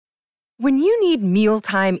When you need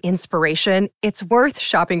mealtime inspiration, it's worth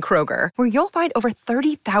shopping Kroger, where you'll find over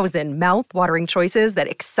 30,000 mouth-watering choices that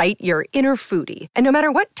excite your inner foodie. And no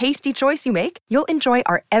matter what tasty choice you make, you'll enjoy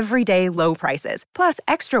our everyday low prices, plus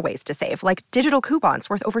extra ways to save, like digital coupons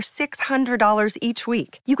worth over $600 each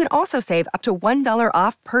week. You can also save up to $1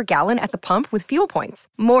 off per gallon at the pump with fuel points.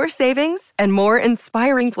 More savings and more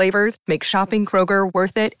inspiring flavors make shopping Kroger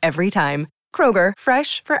worth it every time. Kroger,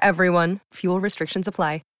 fresh for everyone. Fuel restrictions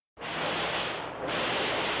apply.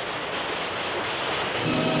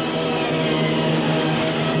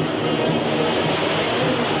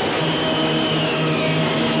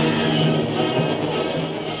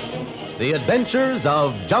 The Adventures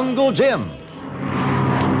of Jungle Jim.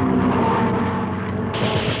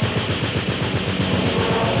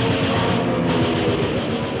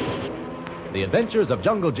 The Adventures of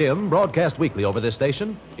Jungle Jim, broadcast weekly over this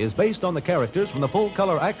station, is based on the characters from the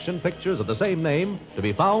full-color action pictures of the same name to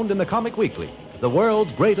be found in the Comic Weekly, the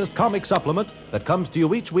world's greatest comic supplement that comes to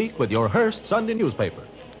you each week with your Hearst Sunday newspaper.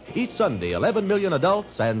 Each Sunday, 11 million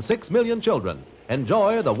adults and 6 million children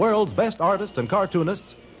enjoy the world's best artists and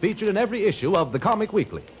cartoonists featured in every issue of the Comic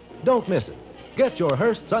Weekly. Don't miss it. Get your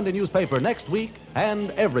Hearst Sunday newspaper next week and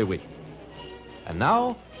every week. And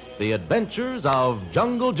now, The Adventures of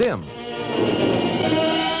Jungle Jim.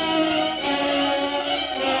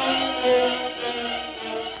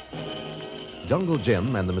 Jungle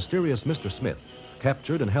Jim and the mysterious Mr. Smith,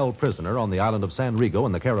 captured and held prisoner on the island of San Rigo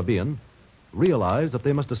in the Caribbean, realized that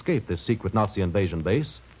they must escape this secret Nazi invasion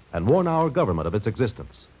base and warn our government of its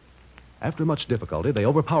existence. After much difficulty, they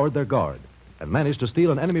overpowered their guard and managed to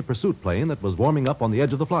steal an enemy pursuit plane that was warming up on the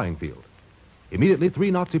edge of the flying field. Immediately,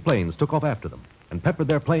 3 Nazi planes took off after them and peppered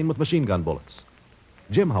their plane with machine gun bullets.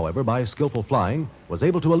 Jim, however, by skillful flying, was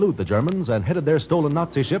able to elude the Germans and headed their stolen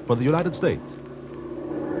Nazi ship for the United States.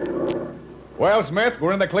 Well, Smith,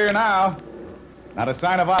 we're in the clear now. Not a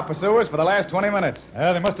sign of our pursuers for the last 20 minutes.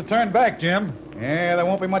 They must have turned back, Jim. Yeah, there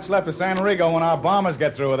won't be much left of San Rigo when our bombers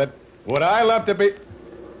get through with it. Would I love to be...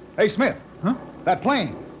 Hey, Smith. Huh? That plane.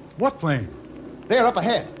 What plane? There, up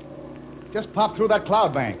ahead. Just popped through that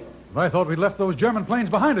cloud bank. I thought we'd left those German planes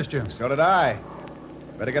behind us, Jim. So did I.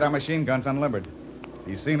 Better get our machine guns unlimbered.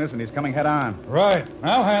 He's seen us and he's coming head on. Right.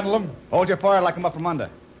 I'll handle them. Hold your fire like I'm up from under.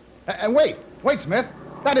 And wait. Wait, Smith.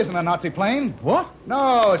 That isn't a Nazi plane. What?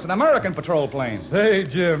 No, it's an American patrol plane. Say,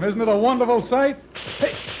 Jim, isn't it a wonderful sight?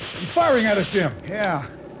 Hey, he's firing at us, Jim. Yeah.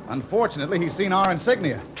 Unfortunately, he's seen our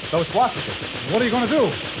insignia. Those swastikas. What are you going to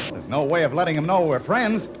do? There's no way of letting him know we're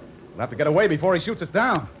friends. We'll have to get away before he shoots us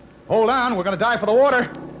down. Hold on, we're going to dive for the water.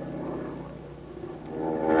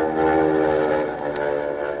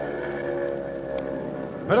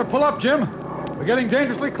 Better pull up, Jim. We're getting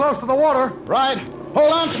dangerously close to the water. Right.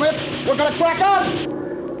 Hold on, Smith. We're going to crack up.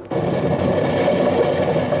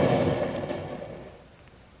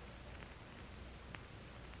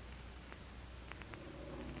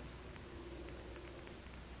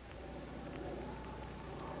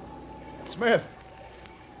 Smith.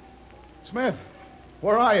 Smith,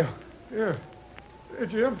 where are you? Here,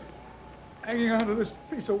 Jim. Hanging onto this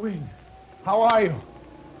piece of wing. How are you?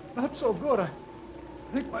 Not so good. I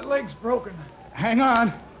think my leg's broken. Hang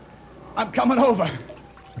on. I'm coming over.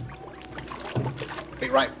 Be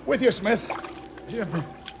right with you, Smith. Jim,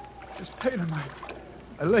 this pain in my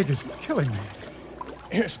leg is killing me.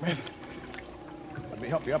 Here, Smith. Let me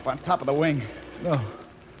help you up on top of the wing. No,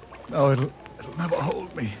 it'll never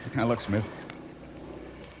hold me. Now, look, Smith.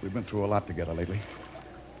 We've been through a lot together lately.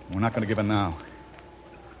 We're not going to give in now.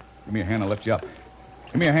 Give me a hand, I'll lift you up.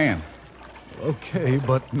 Give me a hand. Okay,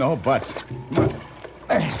 but... No buts.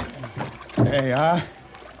 There you are.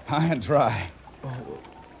 High and dry.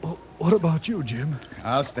 Oh, what about you, Jim?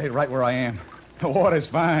 I'll stay right where I am. The water's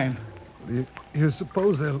fine. You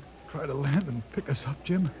suppose they'll try to land and pick us up,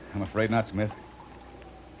 Jim? I'm afraid not, Smith.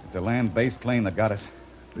 It's a land-based plane that got us.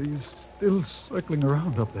 He's still circling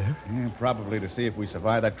around up there. Yeah, probably to see if we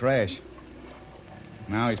survive that crash.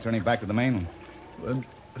 Now he's turning back to the mainland. Then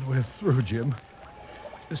we're through, Jim.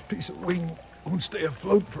 This piece of wing won't stay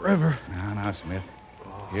afloat forever. No, Smith.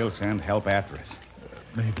 He'll send help after us.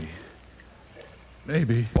 Maybe.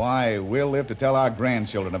 Why, we'll live to tell our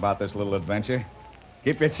grandchildren about this little adventure.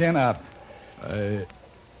 Keep your chin up. I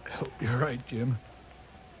hope you're right, Jim.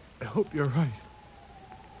 I hope you're right.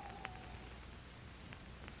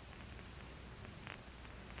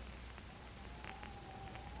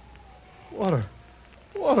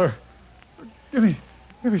 Water. Give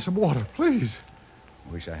me some water, please.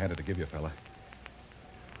 I wish I had it to give you, fella.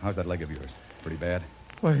 How's that leg of yours? Pretty bad?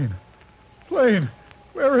 Plane.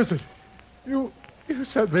 Where is it? You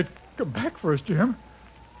said they'd come back for us, Jim.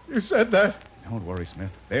 You said that. Don't worry,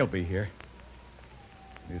 Smith. They'll be here.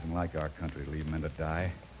 It isn't like our country to leave men to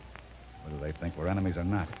die, whether they think we're enemies or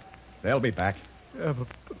not. They'll be back. Yeah, but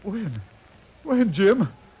when? When, Jim?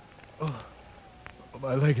 Oh,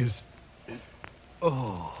 my leg is...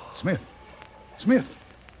 Oh. Smith. Smith.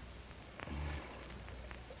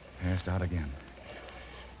 Passed out again.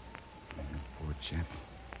 Oh, poor chap.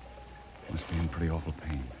 Must be in pretty awful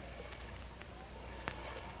pain.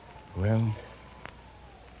 Well,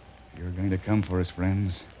 if you're going to come for us,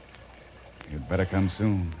 friends, you'd better come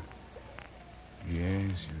soon.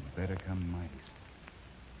 Yes, you'd better come mighty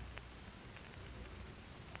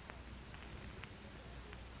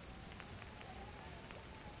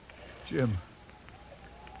soon. Jim.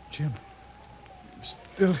 Jim. You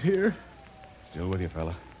still here? Still with you,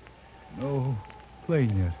 fella. No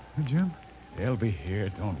plane yet, huh, Jim? They'll be here,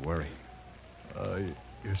 don't worry.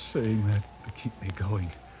 You're saying that to keep me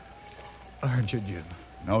going. Aren't you, Jim?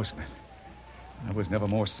 No, Smith. I was never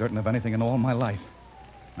more certain of anything in all my life.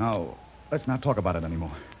 Now, let's not talk about it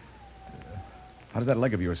anymore. How does that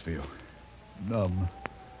leg of yours feel? Numb.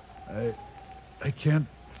 I can't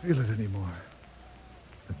feel it anymore.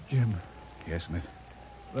 But Jim. Yes, Smith.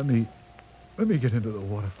 Let me get into the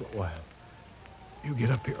water for a while. You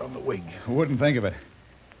get up here on the wing. Wouldn't think of it.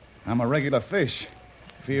 I'm a regular fish.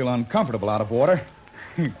 Feel uncomfortable out of water.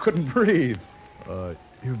 Couldn't breathe.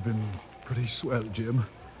 You've been pretty swell, Jim.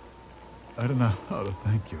 I don't know how to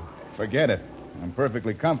thank you. Forget it. I'm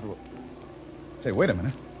perfectly comfortable. Say, wait a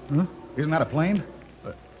minute. Huh? Isn't that a plane?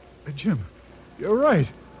 Jim, you're right.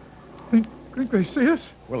 Think they see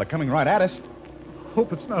us? Well, they're coming right at us.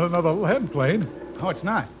 Hope it's not another land plane. No, it's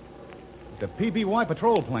not. It's a PBY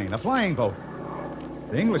patrol plane, a flying boat.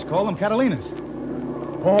 The English call them Catalinas.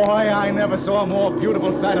 Boy, I never saw a more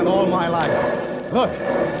beautiful sight in all my life. Look,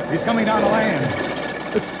 he's coming down the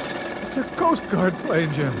land. It's a Coast Guard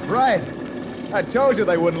plane, Jim. Right. I told you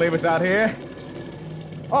they wouldn't leave us out here.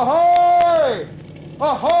 Ahoy!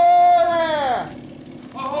 Ahoy there!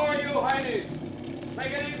 Ahoy, you heinies!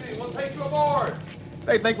 Take it easy. We'll take you aboard.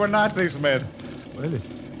 They think we're Nazis, Smith. Well, you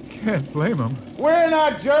can't blame them. We're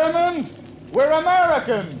not Germans. We're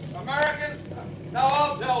Americans. Americans? Now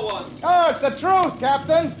I'll tell one. Oh, it's the truth,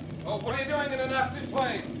 Captain. Oh, what are you doing in a Nazi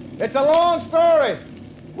plane? It's a long story.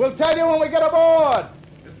 We'll tell you when we get aboard.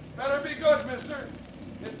 It better be good, mister.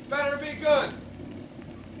 It better be good.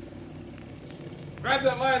 Grab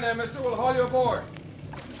that line there, mister. We'll haul you aboard.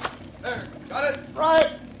 There. Got it?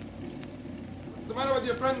 Right. What's the matter with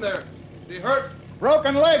your friend there? Is he hurt?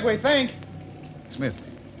 Broken leg, we think. Smith,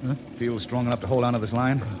 feel strong enough to hold onto this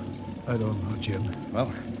line? I don't know, Jim.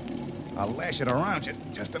 Well, I'll lash it around you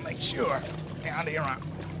just to make sure. Yeah, under your arm.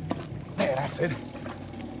 There, that's it.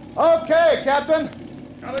 Okay,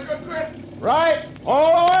 Captain. Got a good grip? Right.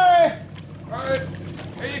 All the way. All right.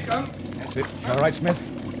 Here you come. That's it. All right, Smith?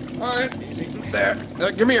 All right. Easy. There.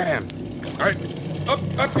 Give me your hand. All right.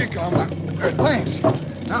 Up you come. Thanks.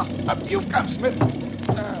 Now, up you come, Smith.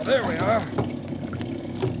 There we are.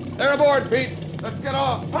 They're aboard, Pete. Let's get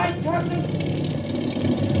off. Right, Captain.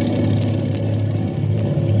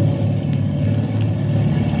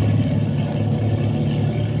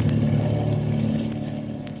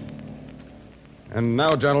 And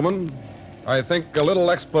now, gentlemen, I think a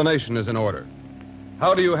little explanation is in order.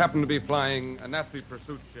 How do you happen to be flying a Nazi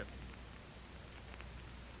pursuit ship?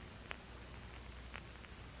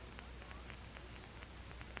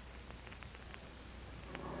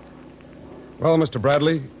 Well, Mr.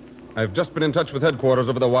 Bradley, I've just been in touch with headquarters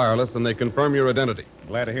over the wireless, and they confirm your identity.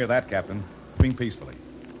 Glad to hear that, Captain. Moving peacefully.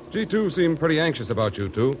 G2 seemed pretty anxious about you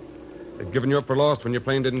two. They'd given you up for lost when your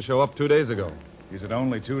plane didn't show up 2 days ago. Is it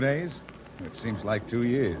only 2 days? It seems like 2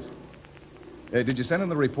 years. Did you send in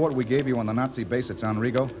the report we gave you on the Nazi base at San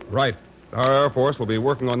Rigo? Right. Our Air Force will be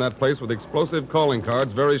working on that place with explosive calling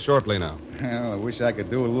cards very shortly now. Well, I wish I could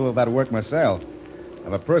do a little of that work myself. I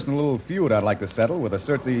have a personal little feud I'd like to settle with a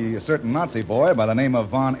certain Nazi boy by the name of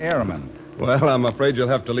von Ehrman. Well, I'm afraid you'll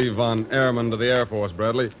have to leave von Ehrman to the Air Force,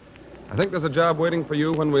 Bradley. I think there's a job waiting for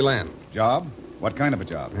you when we land. Job? What kind of a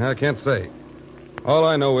job? I can't say. All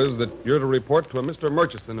I know is that you're to report to a Mr.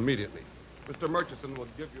 Murchison immediately. Mr. Murchison will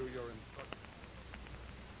give you your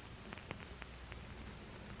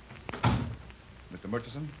instructions. Mr.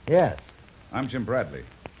 Murchison? Yes. I'm Jim Bradley.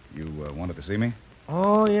 You wanted to see me?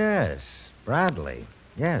 Oh, yes. Bradley.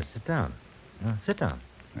 Yes, sit down. Sit down.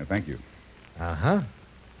 Thank you. Uh-huh.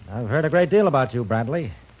 I've heard a great deal about you,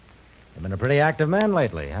 Bradley. You've been a pretty active man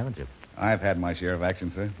lately, haven't you? I've had my share of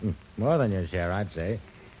action, sir. More than your share, I'd say.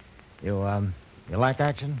 You like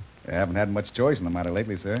action? I haven't had much choice in the matter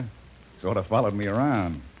lately, sir. Sort of followed me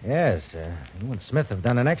around. Yes, you and Smith have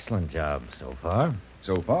done an excellent job so far.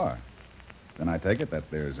 So far? Then I take it that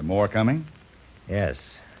there's more coming?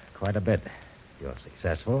 Yes, quite a bit. If you're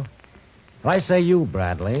successful. Well, I say you,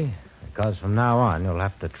 Bradley, because from now on you'll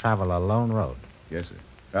have to travel a lone road. Yes, sir.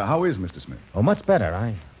 How is Mr. Smith? Oh, much better.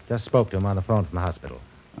 I just spoke to him on the phone from the hospital.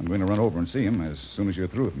 I'm going to run over and see him as soon as you're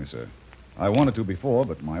through with me, sir. I wanted to before,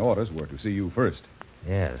 but my orders were to see you first.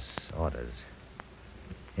 Yes, orders.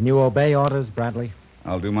 Can you obey orders, Bradley?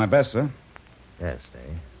 I'll do my best, sir. Yes,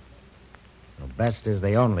 eh? Well, best is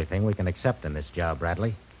the only thing we can accept in this job,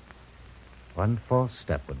 Bradley. One false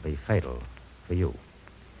step would be fatal for you.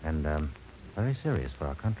 And, very serious for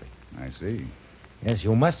our country. I see. Yes,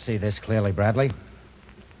 you must see this clearly, Bradley.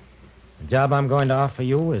 The job I'm going to offer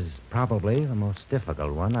you is probably the most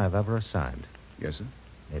difficult one I've ever assigned. Yes, sir?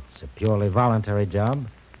 It's a purely voluntary job,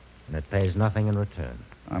 and it pays nothing in return.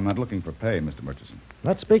 I'm not looking for pay, Mr. Murchison.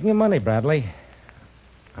 Not speaking of money, Bradley.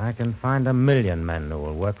 I can find 1 million men who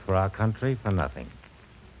will work for our country for nothing.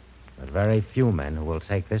 But very few men who will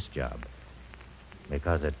take this job,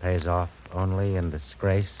 because it pays off only in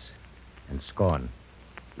disgrace and scorn.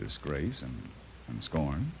 Disgrace and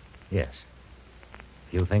scorn? Yes.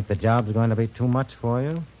 If you think the job's going to be too much for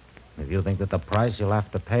you, if you think that the price you'll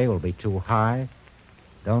have to pay will be too high,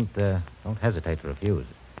 don't hesitate to refuse.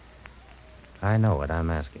 I know what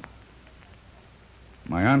I'm asking.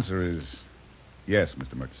 My answer is yes,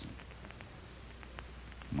 Mr. Murchison.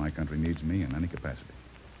 My country needs me in any capacity.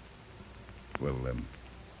 Well,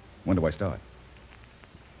 when do I start?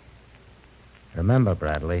 Remember,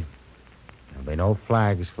 Bradley, there'll be no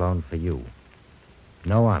flags flown for you.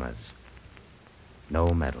 No honors. No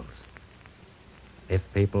medals. If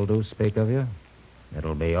people do speak of you,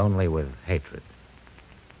 it'll be only with hatred.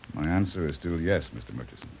 My answer is still yes, Mr.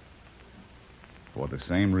 Murchison. For the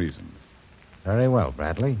same reason. Very well,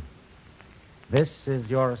 Bradley. This is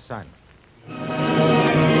your assignment.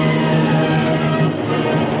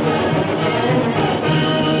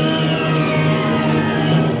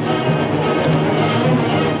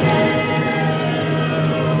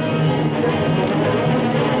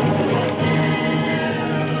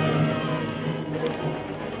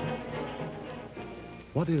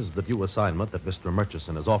 What is the new assignment that Mr.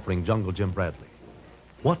 Murchison is offering Jungle Jim Bradley?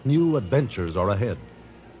 What new adventures are ahead?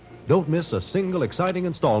 Don't miss a single exciting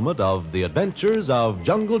installment of The Adventures of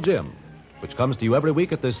Jungle Jim, which comes to you every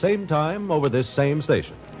week at this same time over this same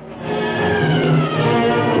station.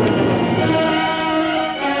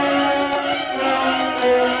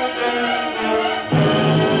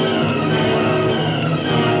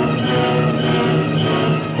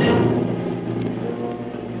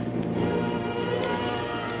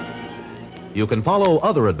 You can follow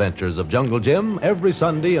other adventures of Jungle Jim every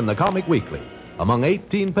Sunday in the Comic Weekly, among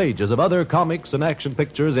 18 pages of other comics and action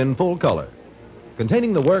pictures in full color.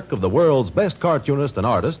 Containing the work of the world's best cartoonists and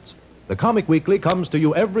artists, the Comic Weekly comes to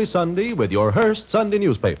you every Sunday with your Hearst Sunday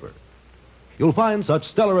newspaper. You'll find such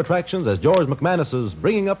stellar attractions as George McManus's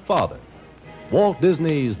Bringing Up Father, Walt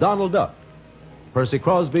Disney's Donald Duck, Percy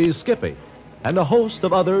Crosby's Skippy, and a host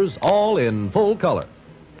of others, all in full color.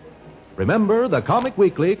 Remember, the Comic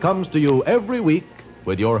Weekly comes to you every week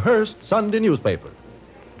with your Hearst Sunday newspaper.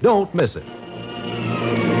 Don't miss it.